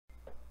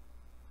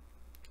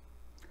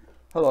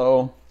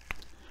Hello,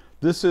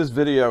 this is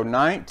video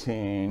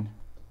 19,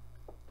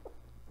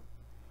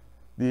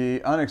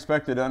 the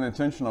unexpected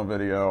unintentional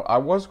video. I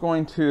was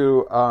going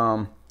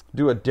to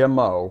do a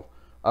demo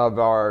of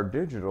our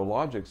digital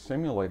logic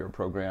simulator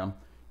program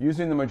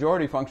using the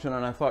majority function,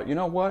 and I thought, you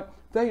know what,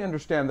 they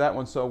understand that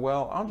one so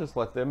well, I'll just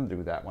let them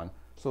do that one.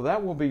 So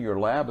that will be your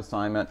lab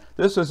assignment.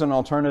 This is an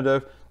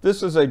alternative.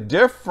 This is a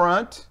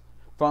different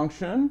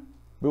function,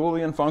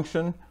 Boolean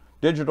function,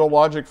 digital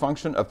logic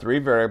function of 3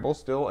 variables,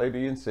 still A,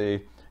 B, and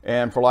C.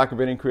 And for lack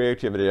of any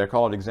creativity, I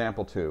call it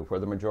example 2, where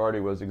the majority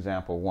was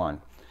example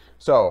 1.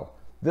 So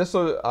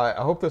I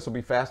hope this will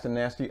be fast and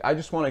nasty. I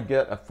just want to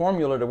get a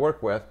formula to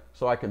work with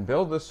so I can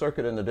build this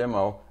circuit in the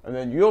demo, and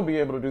then you'll be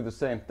able to do the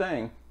same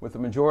thing with the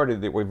majority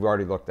that we've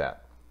already looked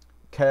at.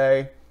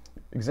 Okay,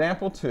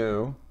 example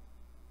 2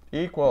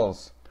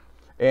 equals,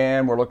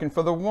 and we're looking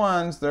for the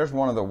ones. There's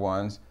one of the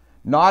ones.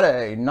 Not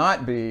A,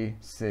 not B,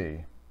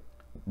 C.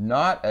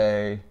 Not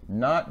A,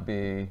 not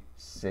B,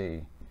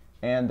 C.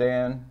 And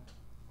then,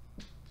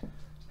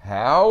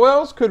 how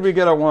else could we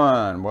get a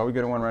 1? Well, we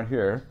get a 1 right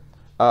here.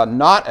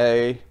 Not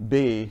A,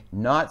 B,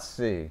 not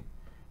C.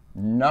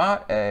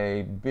 Not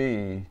A,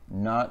 B,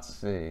 not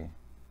C.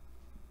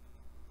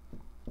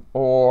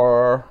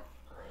 Or,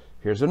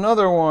 here's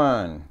another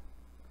one.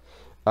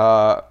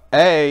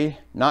 A,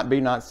 not B,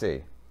 not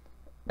C.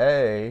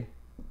 A,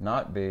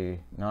 not B,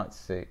 not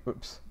C.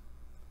 Oops.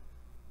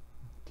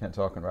 Can't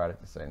talk and write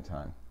at the same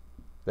time.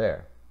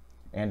 There.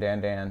 And.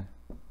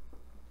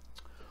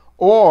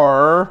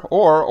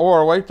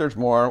 Or, wait, there's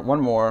more. One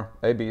more.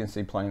 A, B, and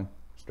C plain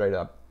straight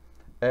up.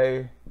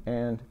 A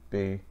and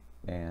B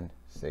and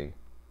C.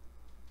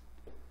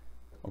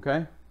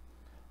 Okay?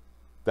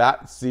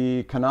 That's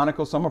the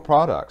canonical sum of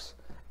products.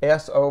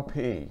 SOP.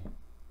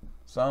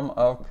 Sum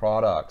of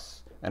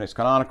products. And it's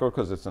canonical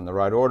because it's in the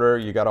right order.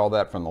 You got all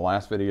that from the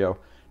last video.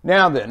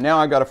 Now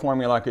I got a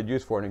formula I could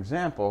use for an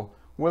example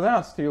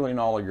without stealing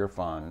all of your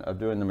fun of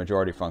doing the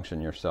majority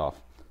function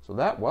yourself. So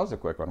that was a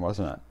quick one,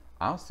 wasn't it?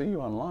 I'll see you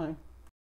online.